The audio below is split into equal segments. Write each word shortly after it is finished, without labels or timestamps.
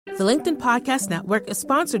The LinkedIn Podcast Network is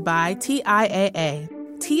sponsored by TIAA.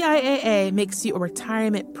 TIAA makes you a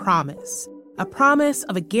retirement promise, a promise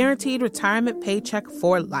of a guaranteed retirement paycheck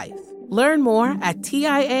for life. Learn more at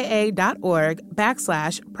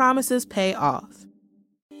TIAA.org/promises pay off.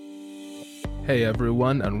 Hey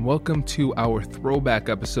everyone, and welcome to our throwback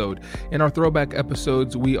episode. In our throwback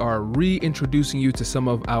episodes, we are reintroducing you to some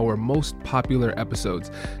of our most popular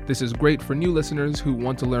episodes. This is great for new listeners who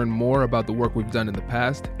want to learn more about the work we've done in the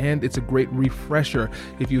past, and it's a great refresher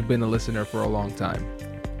if you've been a listener for a long time.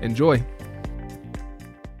 Enjoy.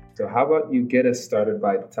 So how about you get us started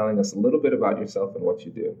by telling us a little bit about yourself and what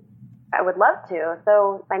you do? I would love to.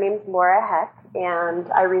 So my name is Laura Heck,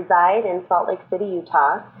 and I reside in Salt Lake City,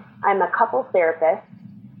 Utah. I'm a couples therapist.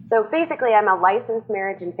 So basically, I'm a licensed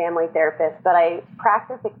marriage and family therapist, but I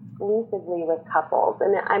practice exclusively with couples.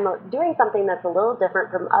 And I'm doing something that's a little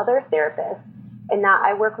different from other therapists in that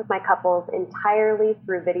I work with my couples entirely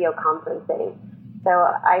through video conferencing. So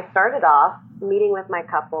I started off meeting with my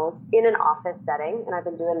couples in an office setting, and I've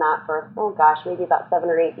been doing that for, maybe about 7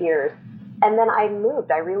 or 8 years. And then I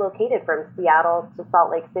relocated from Seattle to Salt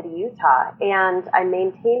Lake City, Utah, and I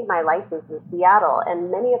maintained my license in Seattle. And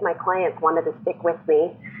many of my clients wanted to stick with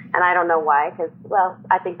me, and I don't know why, because,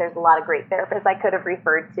 I think there's a lot of great therapists I could have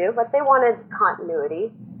referred to, but they wanted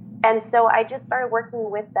continuity. And so I just started working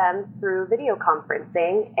with them through video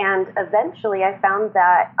conferencing, and eventually I found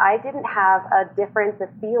that I didn't have a difference of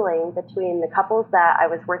feeling between the couples that I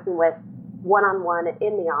was working with one-on-one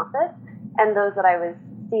in the office and those that I was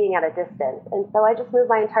seeing at a distance. And so I just moved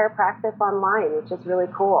my entire practice online, which is really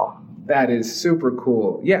cool. That is super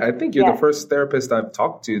cool. Yeah, I think you're the first therapist I've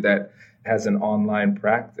talked to that has an online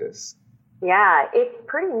practice. Yeah, it's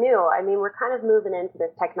pretty new. I mean, we're kind of moving into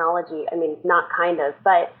this technology. I mean, not kind of,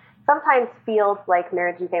 but sometimes fields like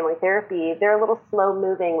marriage and family therapy, they're a little slow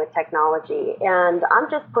moving with technology. And I'm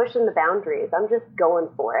just pushing the boundaries. I'm just going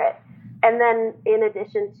for it. And then in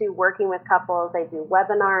addition to working with couples, I do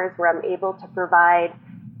webinars where I'm able to provide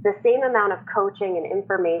the same amount of coaching and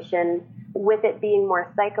information with it being more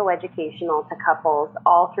psychoeducational to couples,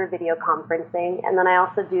 all through video conferencing. And then I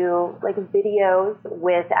also do videos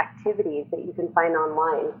with activities that you can find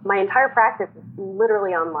online. My entire practice is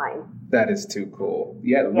literally online. That is too cool.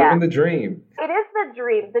 Yeah, living the dream. It is the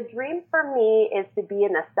dream. The dream for me is to be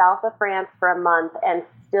in the south of France for a month and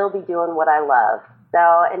still be doing what I love.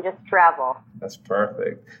 And just travel. That's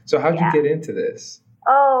perfect. So how'd you get into this?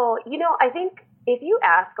 I think if you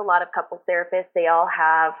ask a lot of couples therapists, they all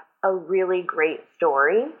have a really great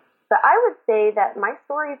story. But I would say that my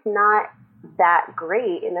story is not that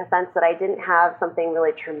great in the sense that I didn't have something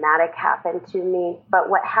really traumatic happen to me. But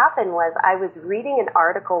what happened was I was reading an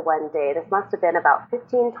article one day. This must have been about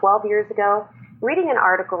 15, 12 years ago. Reading an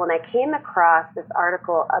article, and I came across this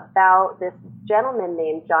article about this gentleman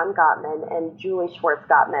named John Gottman and Julie Schwartz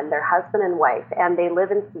Gottman, their husband and wife, and they live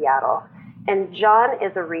in Seattle. And John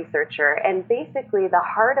is a researcher, and basically the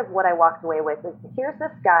heart of what I walked away with is here's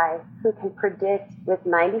this guy who can predict with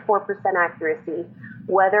 94% accuracy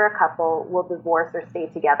whether a couple will divorce or stay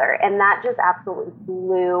together. And that just absolutely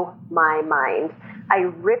blew my mind. I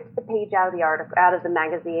ripped the page out of the article, out of the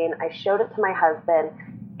magazine. I showed it to my husband.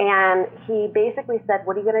 And he basically said,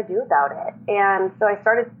 what are you going to do about it? And so I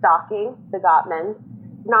started stalking the Gottmans.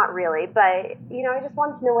 Not really, but, I just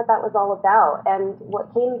wanted to know what that was all about. And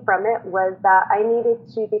what came from it was that I needed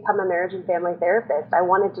to become a marriage and family therapist. I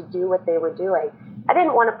wanted to do what they were doing. I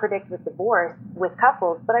didn't want to predict with divorce with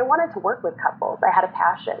couples, but I wanted to work with couples. I had a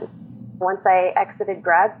passion. Once I exited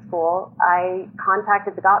grad school, I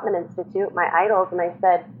contacted the Gottman Institute, my idols, and I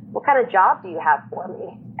said, what kind of job do you have for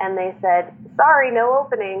me? And they said, sorry, no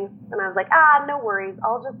openings. And I was like, no worries.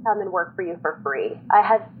 I'll just come and work for you for free. I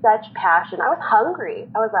had such passion. I was hungry.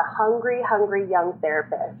 I was a hungry young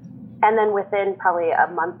therapist. And then within probably a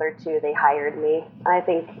month or two, they hired me. I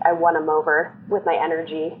think I won them over with my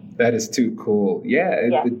energy. That is too cool.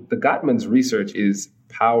 Yeah. The Gottmans research is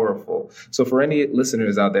powerful. So for any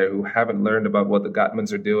listeners out there who haven't learned about what the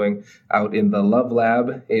Gottmans are doing out in the Love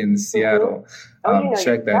Lab in Seattle,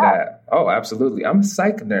 check that out. Oh, absolutely. I'm a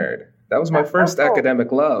psych nerd. That was my first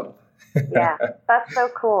academic love. Yeah, that's so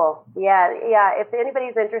cool. Yeah. If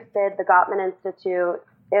anybody's interested, the Gottman Institute,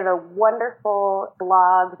 they have a wonderful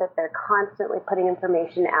blog that they're constantly putting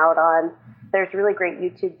information out on. There's really great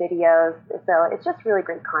YouTube videos. So it's just really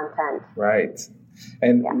great content. Right.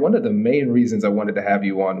 And one of the main reasons I wanted to have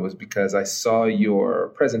you on was because I saw your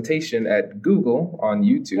presentation at Google on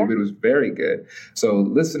YouTube. It was very good. So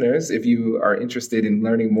listeners, if you are interested in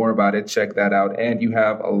learning more about it, check that out. And you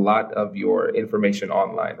have a lot of your information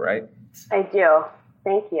online, right? I do.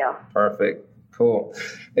 Thank you. Perfect. Cool.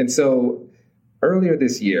 And so Earlier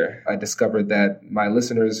this year, I discovered that my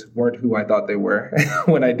listeners weren't who I thought they were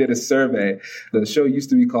when I did a survey. The show used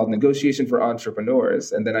to be called Negotiation for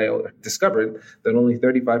Entrepreneurs. And then I discovered that only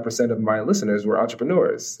 35% of my listeners were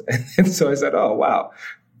entrepreneurs. And so I said, oh, wow,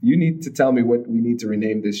 you need to tell me what we need to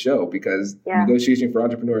rename this show because Negotiation for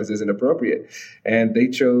Entrepreneurs isn't appropriate. And they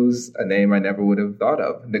chose a name I never would have thought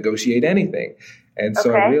of, Negotiate Anything. And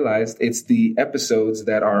so I realized it's the episodes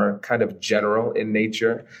that are kind of general in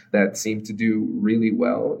nature that seem to do really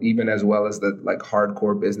well as the like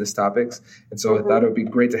hardcore business topics. And so I thought it would be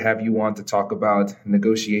great to have you on to talk about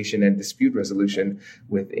negotiation and dispute resolution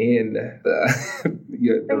within the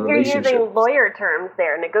relationship. You're using lawyer terms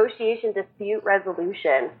there, negotiation, dispute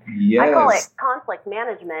resolution. Yes. I call it conflict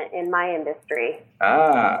management in my industry.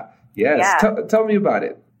 Ah, yes. Yeah. Tell me about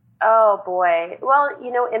it. Oh, boy. Well,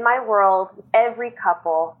 in my world, every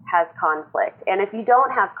couple has conflict. And if you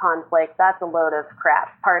don't have conflict, that's a load of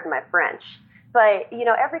crap. Pardon my French. But,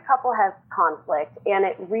 every couple has conflict. And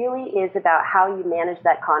it really is about how you manage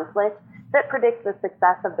that conflict that predicts the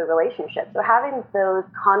success of the relationship. So having those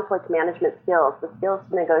conflict management skills, the skills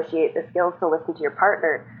to negotiate, the skills to listen to your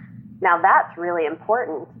partner, now that's really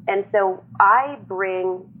important. And so I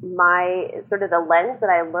bring my sort of the lens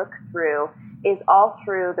that I look through is all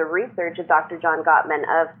through the research of Dr. John Gottman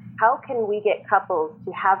of how can we get couples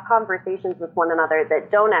to have conversations with one another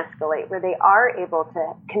that don't escalate, where they are able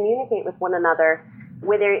to communicate with one another,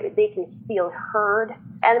 where they can feel heard,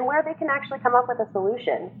 and where they can actually come up with a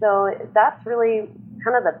solution. So that's really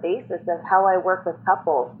kind of the basis of how I work with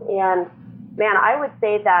couples. And man, I would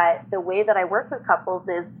say that the way that I work with couples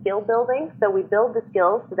is skill building. So we build the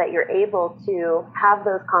skills so that you're able to have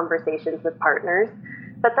those conversations with partners.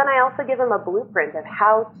 But then I also give them a blueprint of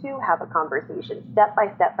how to have a conversation, step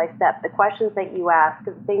by step by step, the questions that you ask,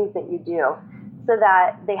 the things that you do, so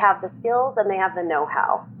that they have the skills and they have the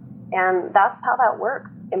know-how. And that's how that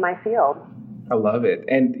works in my field. I love it.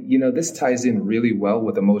 And, this ties in really well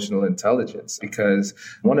with emotional intelligence, because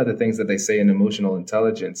one of the things that they say in emotional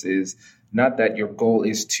intelligence is not that your goal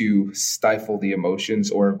is to stifle the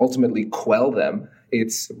emotions or ultimately quell them.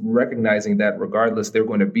 It's recognizing that regardless, they're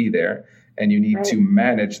going to be there. And you need to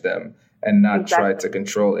manage them and not try to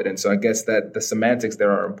control it. And so I guess that the semantics there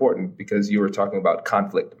are important because you were talking about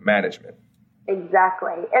conflict management.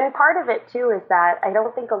 Exactly. And part of it, too, is that I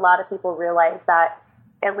don't think a lot of people realize that,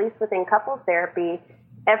 at least within couples therapy,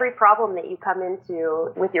 every problem that you come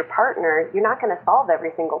into with your partner, you're not going to solve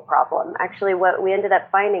every single problem. Actually, what we ended up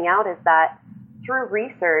finding out is that through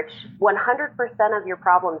research, 100% of your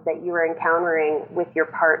problems that you are encountering with your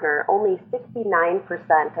partner, only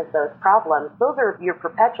 69% of those problems, those are your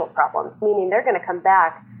perpetual problems, meaning they're going to come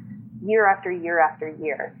back year after year after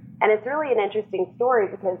year. And it's really an interesting story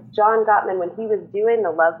because John Gottman, when he was doing the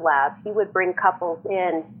Love Lab, he would bring couples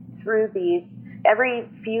in through these. Every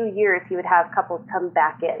few years, he would have couples come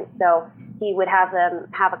back in. So he would have them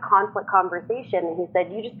have a conflict conversation. And he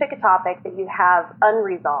said, you just pick a topic that you have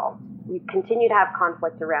unresolved. You continue to have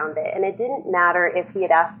conflict around it. And it didn't matter if he had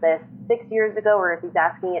asked this 6 years ago or if he's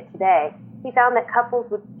asking it today. He found that couples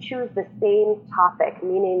would choose the same topic,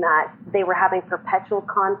 meaning that they were having perpetual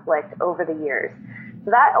conflict over the years. So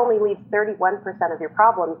that only leaves 31% of your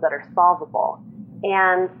problems that are solvable.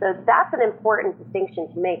 And so that's an important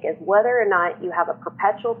distinction to make, is whether or not you have a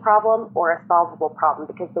perpetual problem or a solvable problem,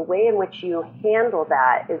 because the way in which you handle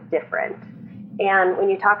that is different. And when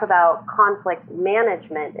you talk about conflict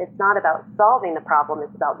management, it's not about solving the problem,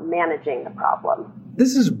 it's about managing the problem.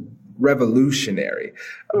 This is revolutionary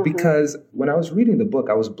because when I was reading the book,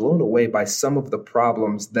 I was blown away by some of the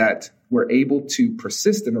problems that were able to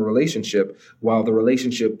persist in a relationship while the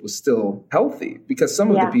relationship was still healthy. Because some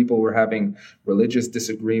of the people were having religious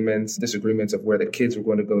disagreements of where the kids were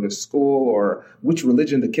going to go to school or which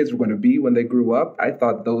religion the kids were going to be when they grew up. I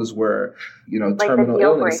thought those were, like terminal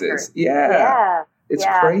illnesses. Yeah. It's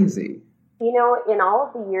crazy. In all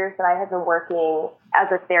of the years that I have been working as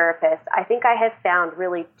a therapist, I think I have found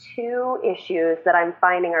really two issues that I'm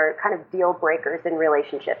finding are kind of deal breakers in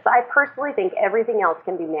relationships. I personally think everything else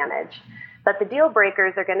can be managed, but the deal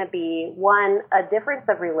breakers are going to be, one, a difference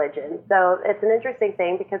of religion. So it's an interesting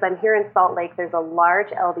thing because I'm here in Salt Lake, there's a large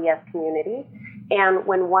LDS community, and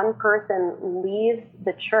when one person leaves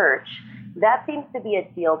the church, that seems to be a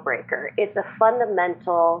deal breaker. It's a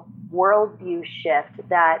fundamental worldview shift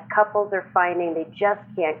that couples are finding they just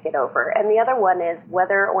can't get over. And the other one is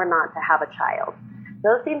whether or not to have a child.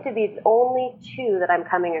 Those seem to be the only two that I'm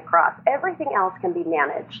coming across. Everything else can be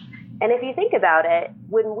managed. And if you think about it,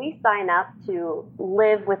 when we sign up to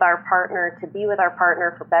live with our partner, to be with our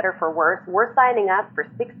partner for better, for worse, we're signing up for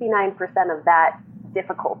 69% of that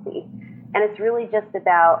difficulty. And it's really just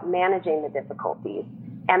about managing the difficulties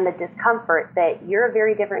and the discomfort that you're a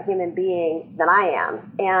very different human being than I am.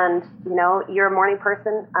 And, you're a morning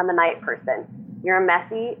person, I'm a night person. You're a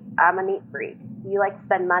messy, I'm a neat freak. You like to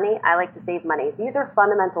spend money, I like to save money. These are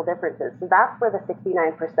fundamental differences. So that's where the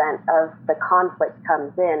 69% of the conflict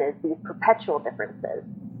comes in, is these perpetual differences.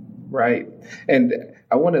 Right. And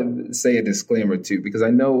I want to say a disclaimer too, because I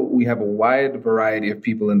know we have a wide variety of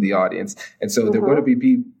people in the audience. And so there are going to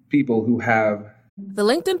be people who have... The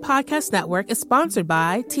LinkedIn Podcast Network is sponsored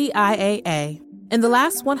by TIAA. In the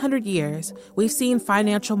last 100 years, we've seen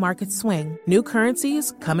financial markets swing, new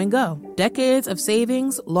currencies come and go, decades of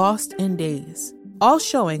savings lost in days, all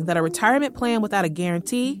showing that a retirement plan without a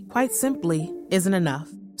guarantee, quite simply, isn't enough.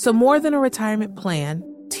 So more than a retirement plan,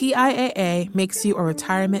 TIAA makes you a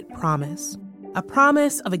retirement promise. A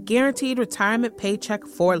promise of a guaranteed retirement paycheck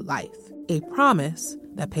for life. A promise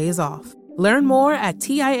that pays off. Learn more at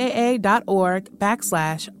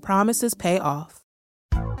TIAA.org/promisespayoff.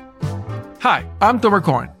 Hi, I'm Tomer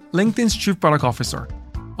Cohen, LinkedIn's Chief Product Officer.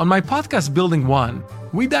 On my podcast, Building One,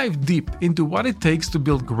 we dive deep into what it takes to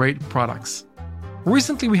build great products.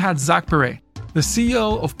 Recently, we had Zach Perret, the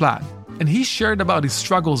CEO of Plaid, and he shared about his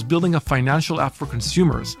struggles building a financial app for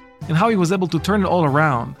consumers and how he was able to turn it all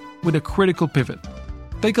around with a critical pivot.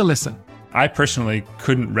 Take a listen. I personally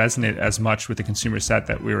couldn't resonate as much with the consumer set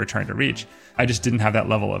that we were trying to reach. I just didn't have that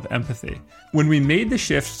level of empathy. When we made the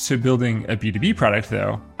shift to building a B2B product,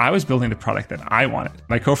 though, I was building the product that I wanted.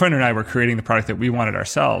 My co-founder and I were creating the product that we wanted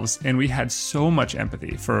ourselves, and we had so much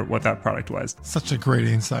empathy for what that product was. Such a great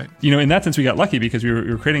insight. In that sense, we got lucky because we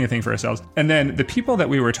were creating a thing for ourselves. And then the people that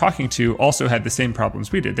we were talking to also had the same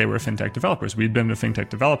problems we did. They were fintech developers. We'd been a fintech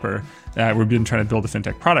developer. We'd been trying to build a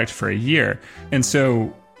fintech product for a year. And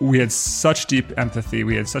so we had such deep empathy.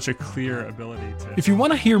 We had such a clear ability to... If you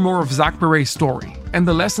want to hear more of Zach Perret's story and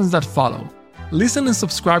the lessons that follow, listen and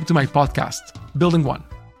subscribe to my podcast, Building One.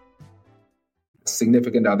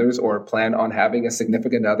 Significant others, or plan on having a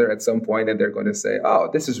significant other at some point, and they're going to say, oh,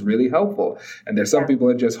 this is really helpful. And there's some people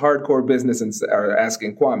that are just hardcore business and are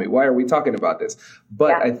asking, Kwame, why are we talking about this?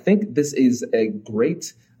 But I think this is a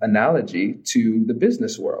great analogy to the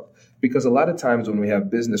business world. Because a lot of times when we have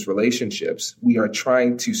business relationships, we are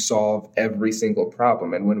trying to solve every single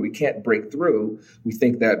problem. And when we can't break through, we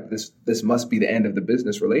think that this must be the end of the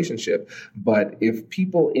business relationship. But if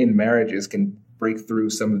people in marriages can break through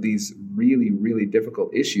some of these really, really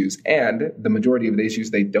difficult issues, and the majority of the issues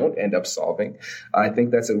they don't end up solving, I think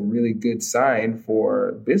that's a really good sign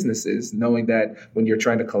for businesses, knowing that when you're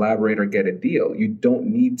trying to collaborate or get a deal, you don't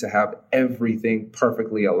need to have everything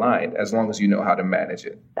perfectly aligned as long as you know how to manage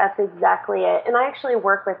it. That's exactly it. And I actually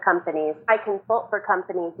work with companies. I consult for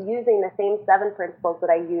companies using the same 7 principles that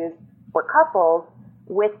I use for couples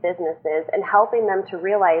with businesses, and helping them to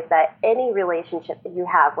realize that any relationship that you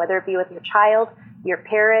have, whether it be with your child, your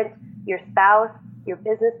parent, your spouse, your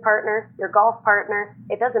business partner, your golf partner,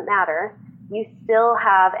 it doesn't matter. You still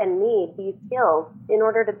have and need these skills in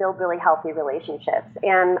order to build really healthy relationships.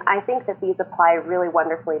 And I think that these apply really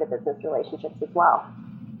wonderfully to business relationships as well.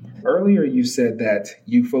 Earlier, you said that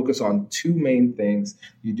you focus on 2 main things.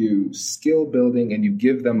 You do skill building and you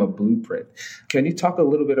give them a blueprint. Can you talk a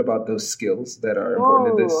little bit about those skills that are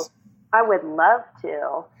important to this? I would love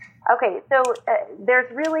to. Okay, so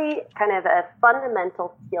there's really kind of a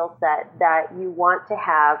fundamental skill set that you want to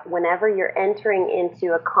have whenever you're entering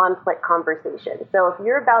into a conflict conversation. So if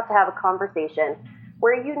you're about to have a conversation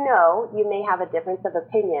where you may have a difference of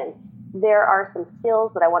opinion, there are some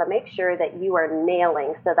skills that I want to make sure that you are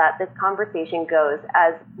nailing so that this conversation goes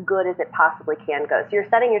as good as it possibly can go. So you're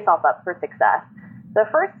setting yourself up for success. The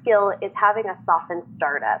first skill is having a softened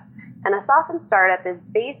startup. And a softened startup is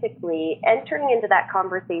basically entering into that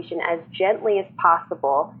conversation as gently as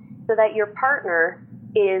possible so that your partner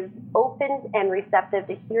is open and receptive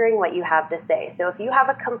to hearing what you have to say. So if you have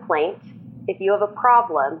a complaint, if you have a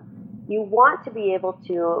problem, you want to be able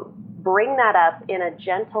to bring that up in a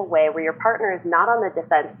gentle way where your partner is not on the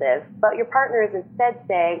defensive, but your partner is instead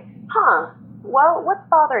saying, well, what's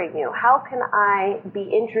bothering you? How can I be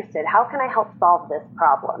interested? How can I help solve this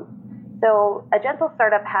problem? So a gentle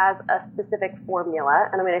startup has a specific formula,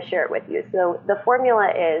 and I'm going to share it with you. So the formula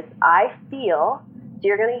is I feel, so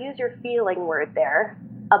you're going to use your feeling word there,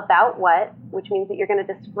 about what, which means that you're going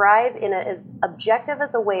to describe in as objective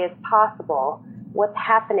as a way as possible what's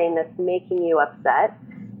happening that's making you upset.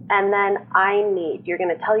 And then I need, you're going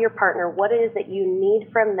to tell your partner what it is that you need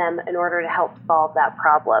from them in order to help solve that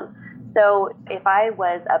problem. So if I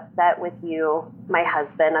was upset with you, my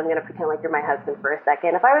husband, I'm going to pretend like you're my husband for a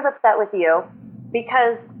second. If I was upset with you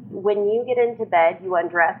because when you get into bed, you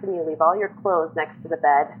undress and you leave all your clothes next to the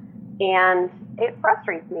bed, And it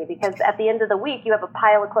frustrates me because at the end of the week, you have a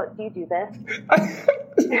pile of clothes. Do you do this?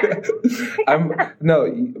 No,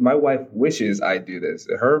 my wife wishes I do this.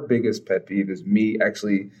 Her biggest pet peeve is me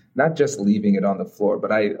actually not just leaving it on the floor, but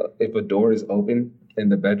if a door is open in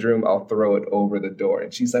the bedroom, I'll throw it over the door.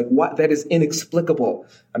 And she's like, "What? That is inexplicable."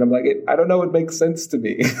 And I'm like, I don't know. It makes sense to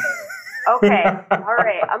me. Okay. All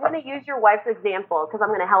right. I'm going to use your wife's example because I'm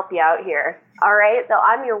going to help you out here. All right. So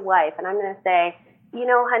I'm your wife and I'm going to say,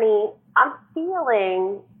 honey, I'm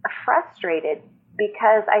feeling frustrated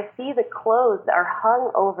because I see the clothes are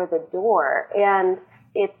hung over the door, and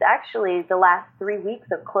it's actually the last 3 weeks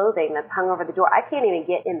of clothing that's hung over the door. I can't even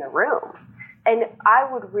get in the room. And I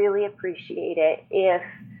would really appreciate it if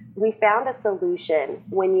we found a solution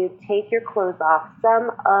when you take your clothes off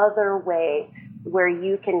some other way where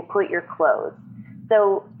you can put your clothes.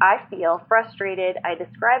 So I feel frustrated. I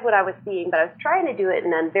described what I was seeing, but I was trying to do it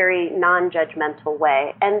in a very non-judgmental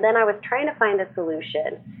way. And then I was trying to find a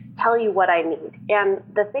solution, tell you what I need. And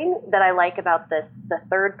the thing that I like about this, the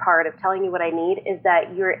third part of telling you what I need, is that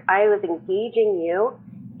I was engaging you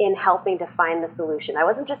in helping to find the solution. I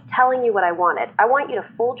wasn't just telling you what I wanted. I want you to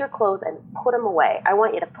fold your clothes and put them away. I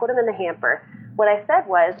want you to put them in the hamper. What I said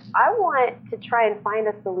was, I want to try and find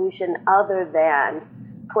a solution other than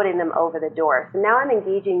putting them over the door. So now I'm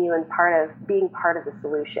engaging you in being part of the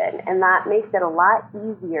solution. And that makes it a lot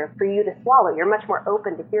easier for you to swallow. You're much more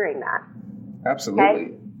open to hearing that. Absolutely.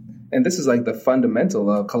 Okay? And this is like the fundamental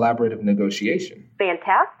of collaborative negotiation.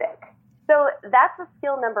 Fantastic. So that's the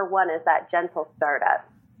skill number 1, is that gentle startup.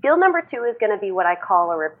 Skill number 2 is going to be what I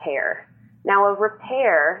call a repair. Now, a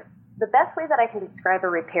repair, the best way that I can describe a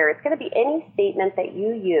repair, it's going to be any statement that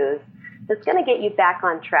you use that's going to get you back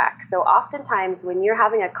on track. So oftentimes when you're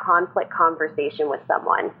having a conflict conversation with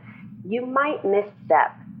someone, you might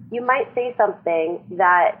misstep. You might say something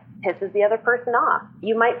that pisses the other person off.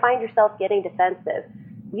 You might find yourself getting defensive.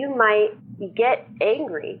 You might get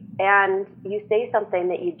angry and you say something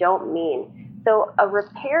that you don't mean. So a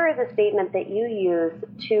repair is a statement that you use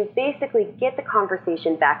to basically get the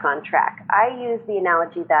conversation back on track. I use the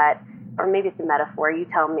analogy that, or maybe it's a metaphor, you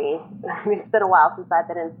tell me. It's been a while since I've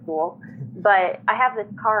been in school. But I have this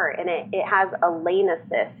car and it has a lane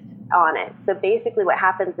assist on it. So basically what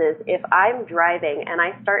happens is if I'm driving and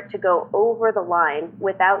I start to go over the line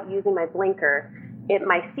without using my blinker,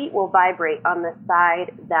 my seat will vibrate on the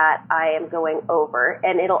side that I am going over,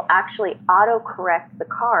 and it'll actually auto-correct the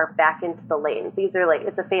car back into the lane.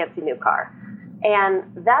 It's a fancy new car. And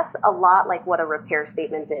that's a lot like what a repair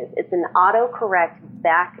statement is. It's an auto-correct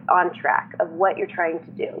back on track of what you're trying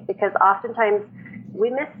to do, because oftentimes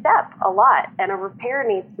we misstep a lot and a repair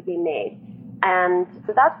needs to be made. And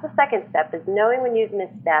so that's the second step, is knowing when you've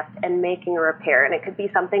misstepped and making a repair. And it could be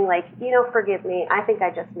something like, forgive me, I think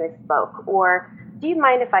I just misspoke. Or, do you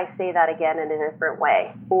mind if I say that again in a different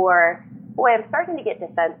way? Or, boy, I'm starting to get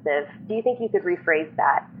defensive. Do you think you could rephrase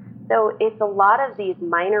that? So it's a lot of these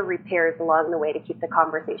minor repairs along the way to keep the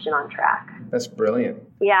conversation on track. That's brilliant.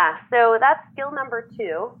 Yeah, so that's skill number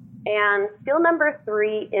 2. And skill number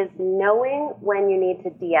 3 is knowing when you need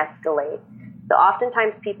to de-escalate. So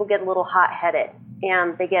oftentimes people get a little hot-headed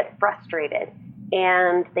and they get frustrated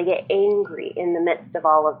and they get angry in the midst of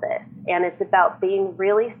all of this. And it's about being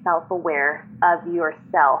really self-aware of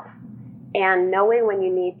yourself and knowing when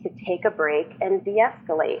you need to take a break and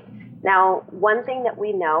de-escalate. Now, one thing that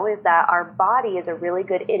we know is that our body is a really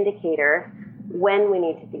good indicator when we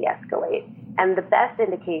need to de-escalate. And the best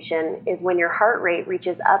indication is when your heart rate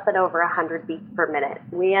reaches up and over 100 beats per minute.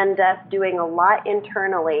 We end up doing a lot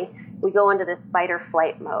internally. We go into this fight or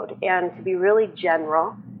flight mode. And to be really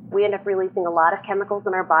general, we end up releasing a lot of chemicals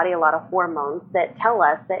in our body, a lot of hormones that tell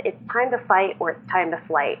us that it's time to fight or it's time to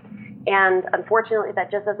flight. And unfortunately,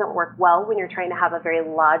 that just doesn't work well when you're trying to have a very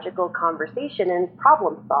logical conversation and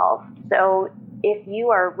problem solve. So if you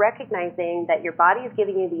are recognizing that your body is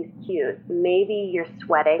giving you these cues, maybe you're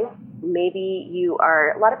sweating, maybe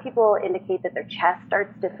a lot of people indicate that their chest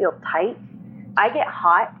starts to feel tight. I get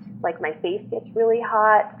hot, like my face gets really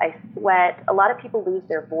hot, I sweat. A lot of people lose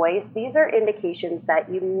their voice. These are indications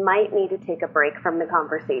that you might need to take a break from the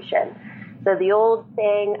conversation. So the old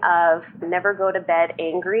saying of never go to bed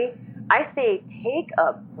angry, I say take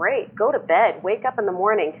a break, go to bed, wake up in the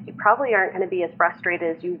morning, because you probably aren't going to be as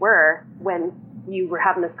frustrated as you were when you were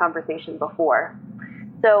having this conversation before.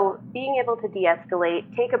 So being able to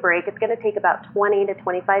de-escalate, take a break, it's going to take about 20 to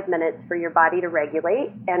 25 minutes for your body to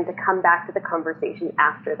regulate and to come back to the conversation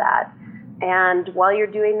after that. And while you're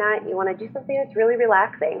doing that, you want to do something that's really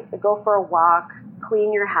relaxing. So go for a walk,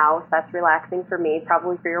 clean your house. That's relaxing for me,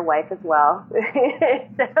 probably for your wife as well.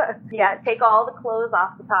 So, yeah, take all the clothes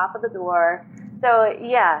off the top of the door. So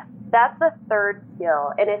yeah, That's the third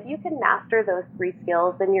skill. And if you can master those 3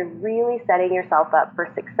 skills, then you're really setting yourself up for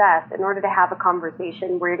success in order to have a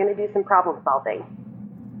conversation where you're going to do some problem solving.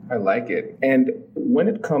 I like it. And when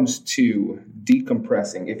it comes to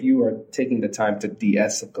decompressing, if you are taking the time to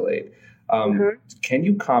de-escalate, can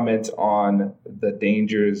you comment on the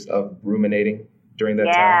dangers of ruminating during that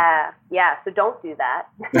time? Yeah. So don't do that.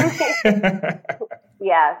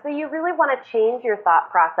 Yeah. So you really want to change your thought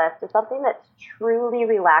process to something that's truly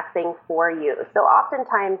relaxing for you. So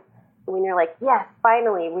oftentimes when you're like, yes,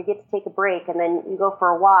 finally we get to take a break, and then you go for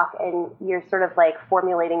a walk and you're sort of like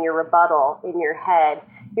formulating your rebuttal in your head,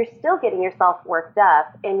 you're still getting yourself worked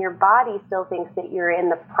up and your body still thinks that you're in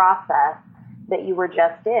the process that you were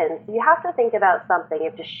just in. So you have to think about something. You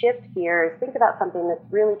have to shift gears, think about something that's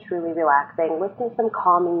really, truly relaxing, listen to some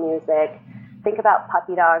calming music, think about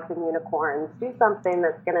puppy dogs and unicorns, do something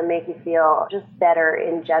that's going to make you feel just better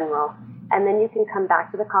in general. And then you can come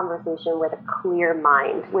back to the conversation with a clear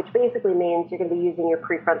mind, which basically means you're going to be using your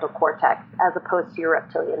prefrontal cortex as opposed to your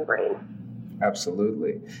reptilian brain.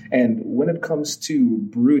 Absolutely. And when it comes to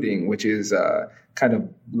brooding, which is kind of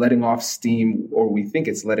letting off steam, or we think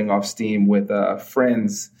it's letting off steam with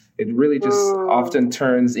friends, it really just often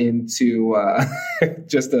turns into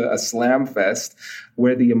just a slam fest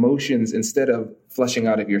where the emotions, instead of flushing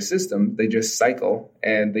out of your system, they just cycle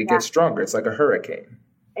and they get stronger. It's like a hurricane.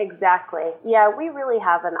 Exactly. Yeah, we really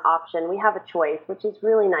have an option. We have a choice, which is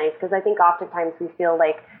really nice because I think oftentimes we feel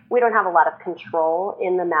like we don't have a lot of control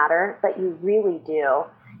in the matter, but you really do.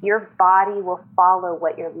 Your body will follow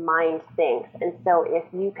what your mind thinks. And so if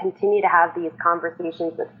you continue to have these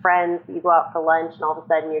conversations with friends, you go out for lunch and all of a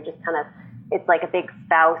sudden you're just kind of, it's like a big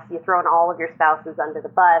spouse. You're throwing all of your spouses under the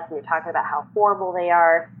bus and you're talking about how horrible they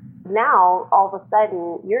are. Now, all of a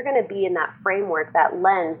sudden, you're going to be in that framework, that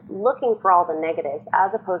lens, looking for all the negatives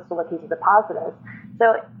as opposed to looking to the positives.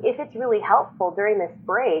 So if it's really helpful during this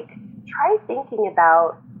break, try thinking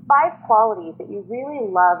about 5 qualities that you really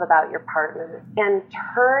love about your partner and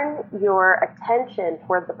turn your attention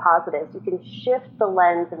towards the positives. You can shift the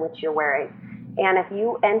lens in which you're wearing. And if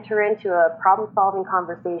you enter into a problem-solving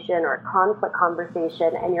conversation or a conflict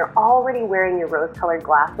conversation and you're already wearing your rose-colored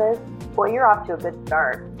glasses, well, you're off to a good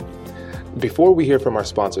start. Before we hear from our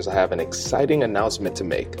sponsors, I have an exciting announcement to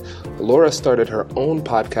make. Laura started her own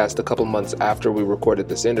podcast a couple months after we recorded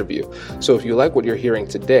this interview. So if you like what you're hearing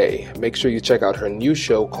today, make sure you check out her new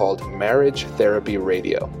show called Marriage Therapy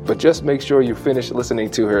Radio. But just make sure you finish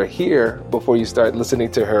listening to her here before you start listening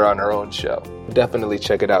to her on her own show. Definitely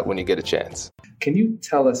check it out when you get a chance. Can you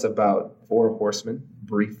tell us about 4 Horsemen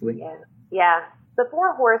briefly? Yeah. The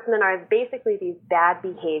 4 horsemen are basically these bad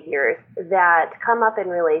behaviors that come up in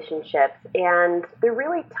relationships, and they're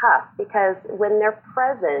really tough because when they're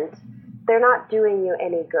present, they're not doing you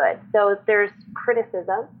any good. So there's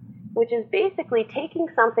criticism, which is basically taking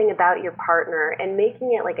something about your partner and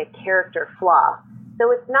making it like a character flaw.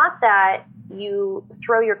 So it's not that you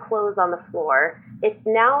throw your clothes on the floor. It's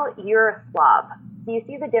now you're a slob. Do you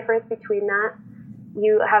see the difference between that?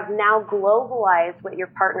 You have now globalized what your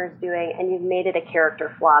partner's doing and you've made it a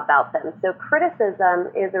character flaw about them. So criticism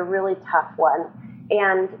is a really tough one.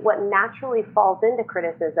 And what naturally falls into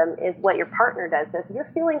criticism is what your partner does. So if you're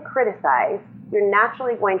feeling criticized, you're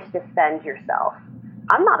naturally going to defend yourself.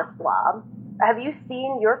 I'm not a slob. Have you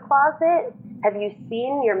seen your closet? Have you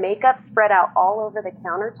seen your makeup spread out all over the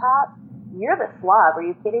countertop? You're the slob. Are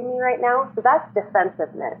you kidding me right now? So that's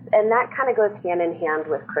defensiveness. And that kind of goes hand in hand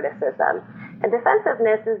with criticism. And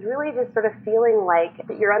defensiveness is really just sort of feeling like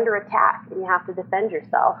you're under attack and you have to defend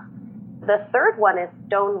yourself. The third one is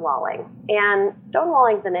stonewalling. And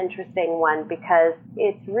stonewalling is an interesting one because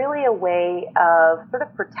it's really a way of sort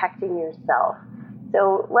of protecting yourself.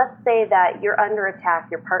 So let's say that you're under attack,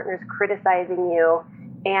 your partner's criticizing you,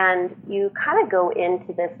 and you kind of go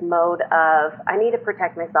into this mode of, I need to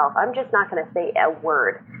protect myself. I'm just not going to say a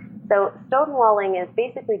word. So stonewalling is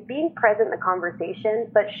basically being present in the conversation,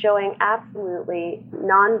 but showing absolutely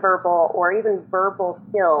nonverbal or even verbal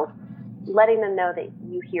skills, letting them know that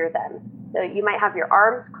you hear them. So you might have your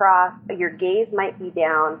arms crossed, your gaze might be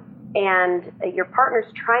down, and your partner's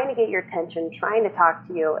trying to get your attention, trying to talk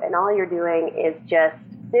to you, and all you're doing is just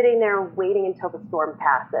sitting there waiting until the storm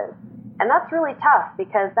passes. And that's really tough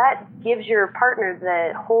because that gives your partner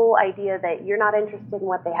the whole idea that you're not interested in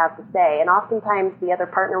what they have to say. And oftentimes the other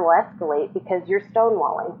partner will escalate because you're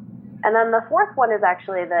stonewalling. And then the fourth one is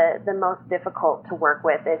actually the most difficult to work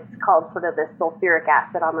with. It's called sort of the sulfuric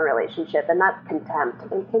acid on the relationship, and that's contempt.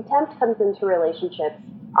 And contempt comes into relationships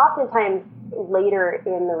oftentimes later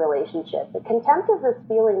in the relationship. The contempt is this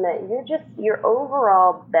feeling that you're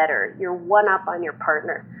overall better. You're one up on your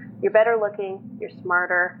partner. You're better looking, you're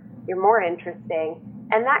smarter, you're more interesting.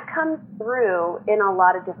 And that comes through in a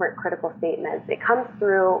lot of different critical statements. It comes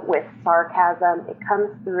through with sarcasm. It comes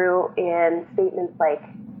through in statements like,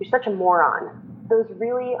 you're such a moron. Those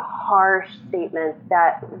really harsh statements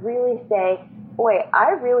that really say, boy,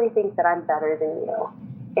 I really think that I'm better than you.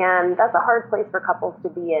 And that's a hard place for couples to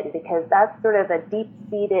be in, because that's sort of a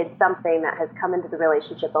deep-seated something that has come into the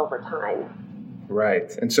relationship over time.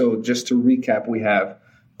 Right. And so just to recap, we have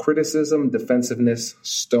criticism, defensiveness,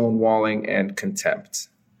 stonewalling, and contempt.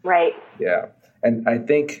 Right. Yeah. And I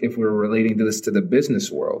think if we're relating this to the business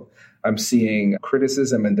world, I'm seeing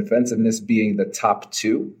criticism and defensiveness being the top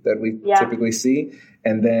two that we typically see.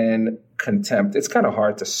 And then contempt. It's kind of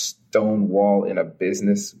hard to stonewall in a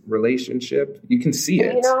business relationship. You can see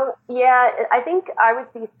it. I think I would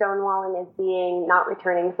see stonewalling as being not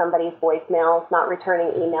returning somebody's voicemails, not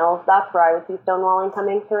returning emails. That's where I would see stonewalling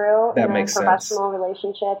coming through in a professional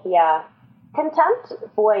relationship. Yeah. Contempt,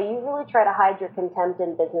 boy, you really try to hide your contempt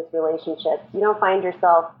in business relationships. You don't find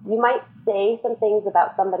yourself, you might say some things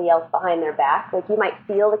about somebody else behind their back, like you might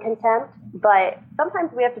feel the contempt, but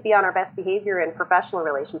sometimes we have to be on our best behavior in professional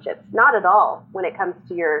relationships. Not at all when it comes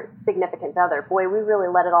to your significant other. Boy, we really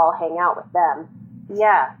let it all hang out with them.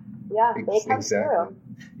 Yeah, they come through.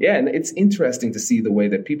 Yeah, and it's interesting to see the way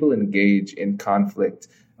that people engage in conflict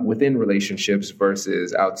within relationships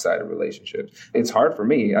versus outside of relationships. It's hard for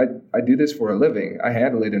me. I do this for a living. I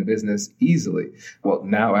handle it in business easily. Well,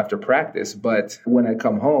 now after practice, but when I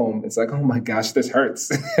come home, it's like, oh my gosh, this hurts.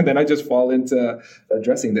 And then I just fall into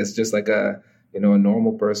addressing this just like a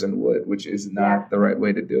normal person would, which is not the right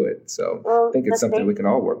way to do it. So I think it's something we can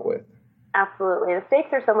all work with. Absolutely. The stakes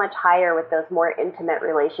are so much higher with those more intimate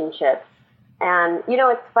relationships. And,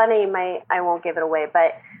 it's funny, I won't give it away,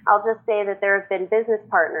 but I'll just say that there have been business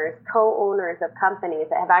partners, co-owners of companies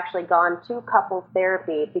that have actually gone to couples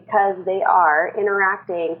therapy because they are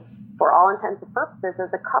interacting for all intents and purposes as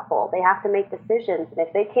a couple. They have to make decisions. And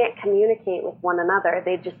if they can't communicate with one another,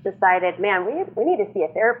 they just decided, man, we need to see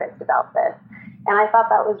a therapist about this. And I thought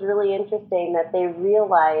that was really interesting that they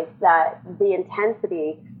realized that the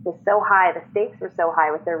intensity was so high, the stakes were so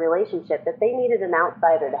high with their relationship that they needed an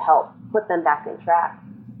outsider to help put them back in track.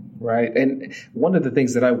 Right. And one of the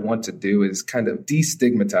things that I want to do is kind of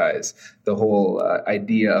destigmatize the whole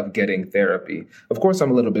idea of getting therapy. Of course, I'm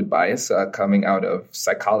a little bit biased coming out of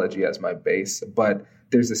psychology as my base, but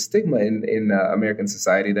there's a stigma in American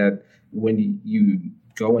society that when you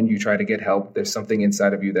go and you try to get help, there's something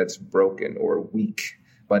inside of you that's broken or weak,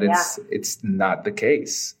 but it's not the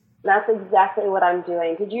case. That's exactly what I'm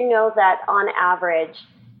doing. Did you know that on average,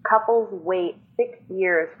 couples wait 6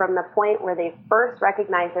 years from the point where they first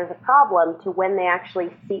recognize there's a problem to when they actually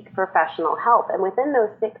seek professional help? And within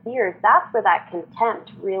those 6 years, that's where that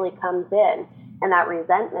contempt really comes in and that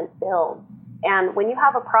resentment builds. And when you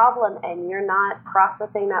have a problem and you're not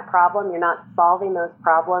processing that problem, you're not solving those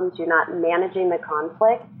problems, you're not managing the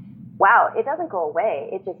conflict, wow, it doesn't go away.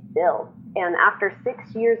 It just builds. And after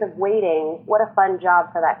 6 years of waiting, what a fun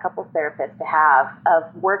job for that couples therapist to have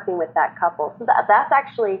of working with that couple. So that's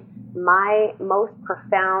actually my most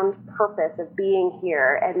profound purpose of being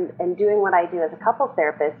here and doing what I do as a couples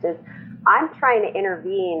therapist is I'm trying to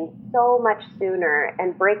intervene so much sooner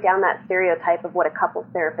and break down that stereotype of what a couples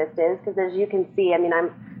therapist is. Because as you can see,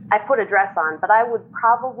 I put a dress on, but I would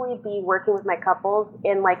probably be working with my couples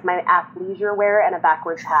in like my athleisure wear and a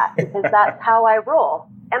backwards hat because that's how I roll.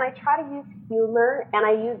 And I try to use humor and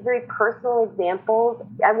I use very personal examples.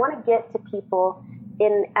 I want to get to people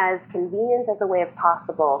in as convenient as a way as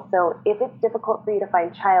possible. So if it's difficult for you to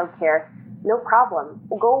find childcare, no problem.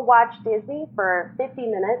 Go watch Disney for 50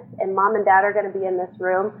 minutes and mom and dad are going to be in this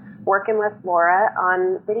room working with Laura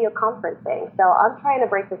on video conferencing. So I'm trying to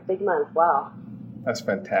break the stigma as well. That's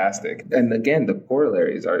fantastic. And again, the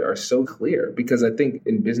corollaries are so clear because I think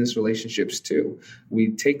in business relationships too,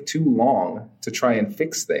 we take too long to try and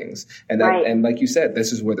fix things. And and like you said,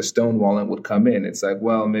 this is where the stonewalling would come in. It's like,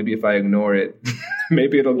 well, maybe if I ignore it,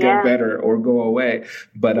 maybe it'll get better or go away.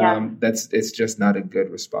 But it's just not a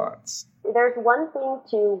good response. There's one thing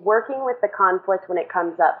to working with the conflict when it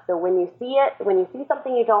comes up. So when you see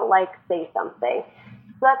something you don't like, say something.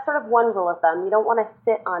 So that's sort of one rule of thumb. You don't want to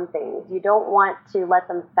sit on things. You don't want to let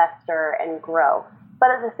them fester and grow.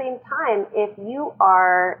 But at the same time, if you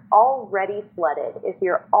are already flooded, if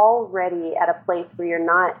you're already at a place where you're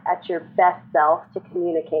not at your best self to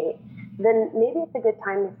communicate, then maybe it's a good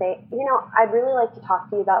time to say, I'd really like to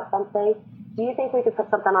talk to you about something. Do you think we could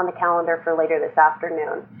put something on the calendar for later this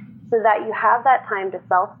afternoon? So that you have that time to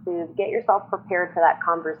self-soothe, get yourself prepared for that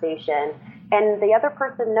conversation. And the other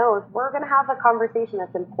person knows we're going to have a conversation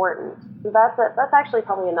that's important. So that's actually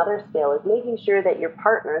probably another skill, is making sure that your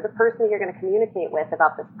partner, the person that you're going to communicate with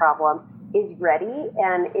about this problem, is ready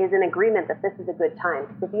and is in agreement that this is a good time.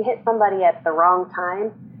 Because if you hit somebody at the wrong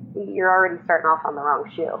time, you're already starting off on the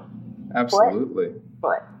wrong shoe. Absolutely.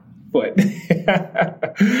 Foot.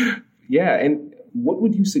 Yeah. And what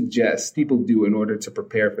would you suggest people do in order to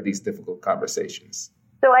prepare for these difficult conversations?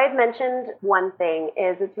 So I had mentioned one thing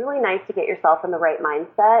is it's really nice to get yourself in the right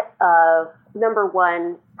mindset of, number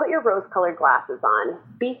one, put your rose-colored glasses on.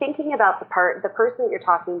 Be thinking about the person that you're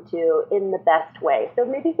talking to in the best way. So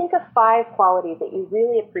maybe think of 5 qualities that you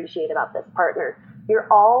really appreciate about this partner. You're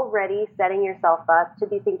already setting yourself up to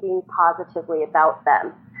be thinking positively about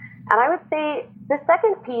them. And I would say the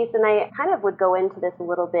second piece, and I kind of would go into this a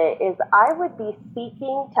little bit, is I would be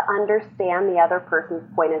seeking to understand the other person's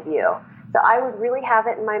point of view. So I would really have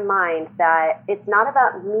it in my mind that it's not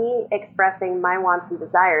about me expressing my wants and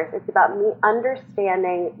desires. It's about me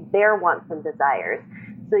understanding their wants and desires.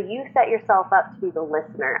 So you set yourself up to be the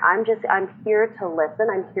listener. I'm here to listen.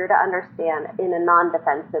 I'm here to understand in a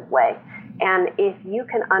non-defensive way. And if you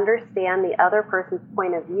can understand the other person's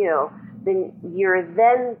point of view, then you're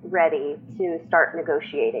then ready to start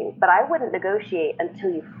negotiating. But I wouldn't negotiate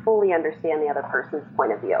until you fully understand the other person's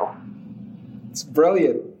point of view. It's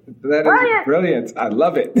brilliant. That is brilliant. I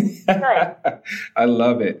love it. I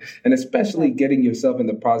love it. And especially getting yourself in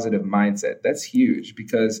the positive mindset. That's huge,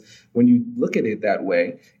 because when you look at it that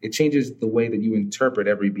way, it changes the way that you interpret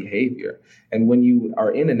every behavior. And when you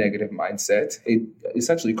are in a negative mindset, it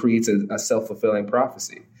essentially creates a self-fulfilling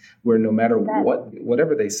prophecy where no matter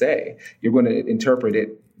whatever they say, you're going to interpret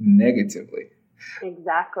it negatively.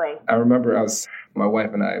 Exactly. I remember my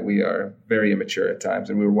wife and I, we are very immature at times,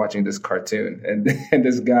 and we were watching this cartoon, and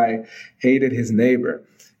this guy hated his neighbor.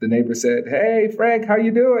 The neighbor said, "Hey, Frank, how you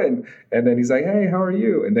doing?" And then he's like, "Hey, how are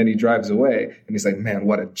you?" And then he drives away, and he's like, "Man,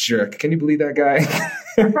 what a jerk. Can you believe that guy?"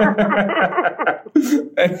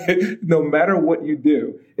 And no matter what you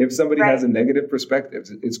do, if somebody has a negative perspective,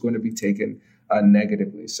 it's going to be taken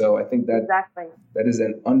negatively. So I think that that is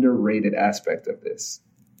an underrated aspect of this.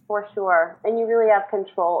 For sure. And you really have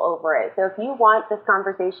control over it. So if you want this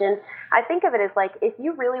conversation, I think of it as like, if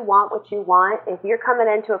you really want what you want, if you're coming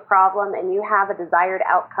into a problem and you have a desired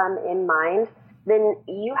outcome in mind, then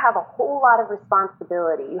you have a whole lot of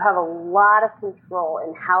responsibility. You have a lot of control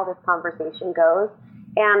in how this conversation goes.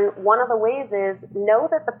 And one of the ways is know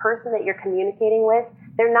that the person that you're communicating with,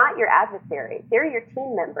 they're not your adversary. They're your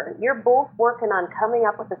team member. You're both working on coming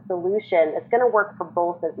up with a solution that's going to work for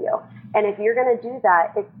both of you. And if you're going to do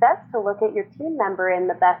that, it's best to look at your team member in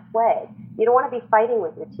the best way. You don't want to be fighting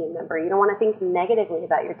with your team member. You don't want to think negatively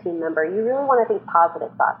about your team member. You really want to think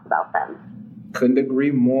positive thoughts about them. Couldn't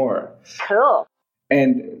agree more. Cool.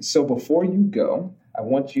 And so before you go, I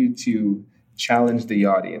want you to challenge the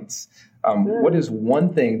audience. What is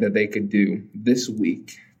one thing that they could do this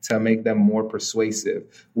week to make them more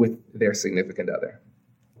persuasive with their significant other?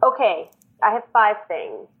 Okay, I have 5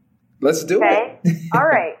 things. Let's do it. All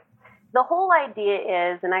right. The whole idea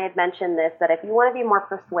is, and I had mentioned this, that if you want to be more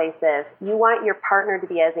persuasive, you want your partner to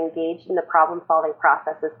be as engaged in the problem-solving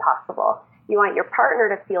process as possible. You want your partner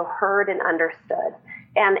to feel heard and understood.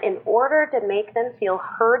 And in order to make them feel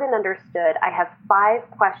heard and understood, I have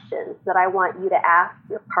 5 questions that I want you to ask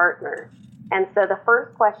your partner. And so the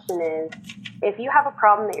first question is, if you have a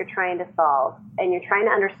problem that you're trying to solve and you're trying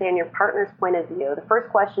to understand your partner's point of view, the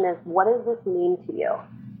first question is, what does this mean to you?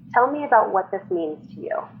 Tell me about what this means to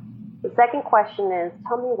you. The second question is,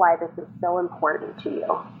 tell me why this is so important to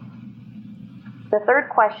you. The third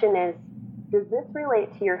question is, does this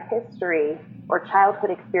relate to your history or childhood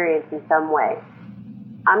experience in some way?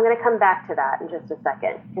 I'm going to come back to that in just a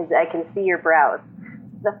second because I can see your brows.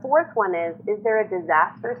 The fourth one is there a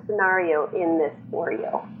disaster scenario in this for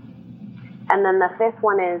you? And then the fifth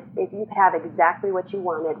one is, if you could have exactly what you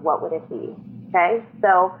wanted, what would it be? Okay,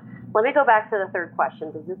 so let me go back to the third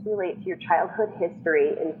question. Does this relate to your childhood history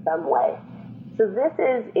in some way? So this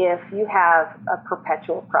is if you have a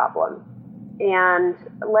perpetual problem. And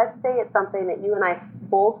let's say it's something that you and I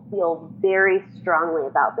both feel very strongly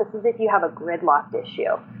about. This is if you have a gridlocked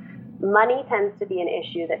issue. Money tends to be an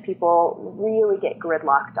issue that people really get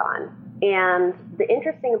gridlocked on. And the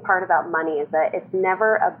interesting part about money is that it's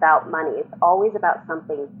never about money. It's always about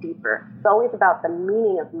something deeper. It's always about the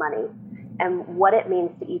meaning of money and what it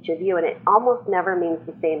means to each of you. And it almost never means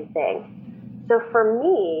the same thing. So for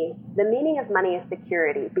me, the meaning of money is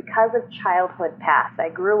security because of childhood past. I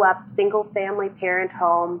grew up single family parent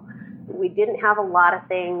home. We didn't have a lot of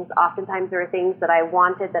things. Oftentimes there were things that I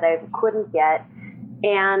wanted that I couldn't get.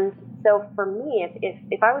 And So for me,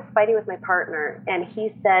 if I was fighting with my partner and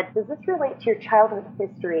he said, does this relate to your childhood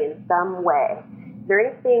history in some way? Is there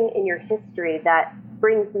anything in your history that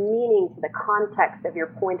brings meaning to the context of your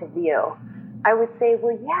point of view? I would say,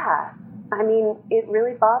 well, yeah. I mean, it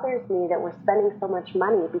really bothers me that we're spending so much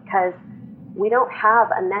money because we don't have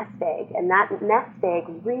a nest egg. And that nest egg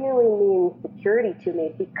really means security to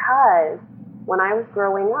me because when I was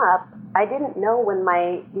growing up, I didn't know when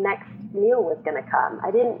my next meal was going to come.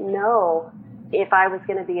 I didn't know if I was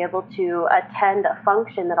going to be able to attend a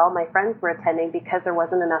function that all my friends were attending because there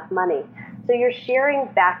wasn't enough money. So you're sharing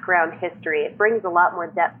background history. It brings a lot more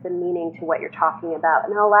depth and meaning to what you're talking about,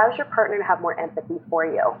 and it allows your partner to have more empathy for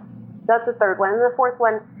you. So that's the third one. And the fourth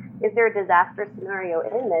one, is there a disaster scenario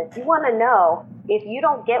in this? You want to know, if you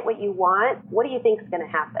don't get what you want, what do you think is going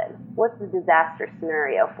to happen? What's the disaster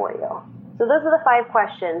scenario for you? So those are the 5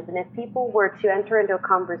 questions, and if people were to enter into a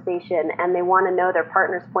conversation and they want to know their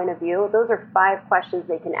partner's point of view, those are 5 questions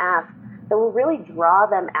they can ask that will really draw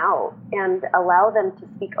them out and allow them to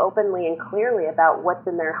speak openly and clearly about what's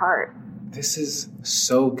in their heart. This is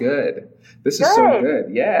so good. This is so good.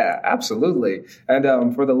 Yeah, absolutely.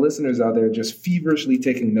 And for the listeners out there just feverishly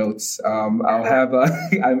taking notes, I'll have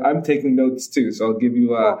I'm taking notes too, so I'll give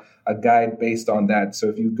you a guide based on that. So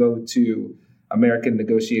if you go to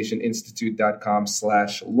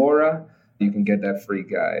AmericanNegotiationInstitute.com/Laura, you can get that free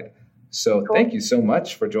guide. So Thank you so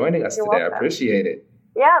much for joining us today. Welcome. I appreciate it.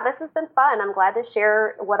 Yeah, this has been fun. I'm glad to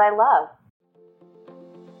share what I love.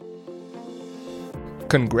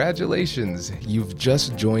 Congratulations! You've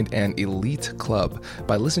just joined an elite club.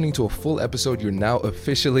 By listening to a full episode, you're now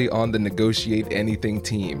officially on the Negotiate Anything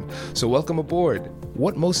team. So welcome aboard.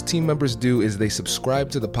 What most team members do is they subscribe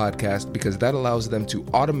to the podcast because that allows them to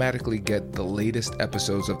automatically get the latest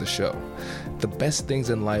episodes of the show. The best things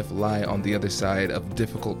in life lie on the other side of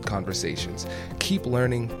difficult conversations. Keep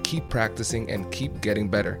learning, keep practicing, and keep getting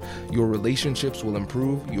better. Your relationships will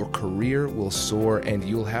improve, your career will soar, and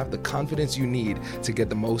you'll have the confidence you need to get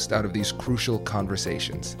the most out of these crucial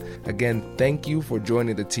conversations. Again, thank you for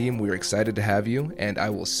joining the team. We're excited to have you, and I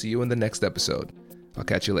will see you in the next episode. I'll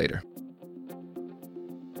catch you later.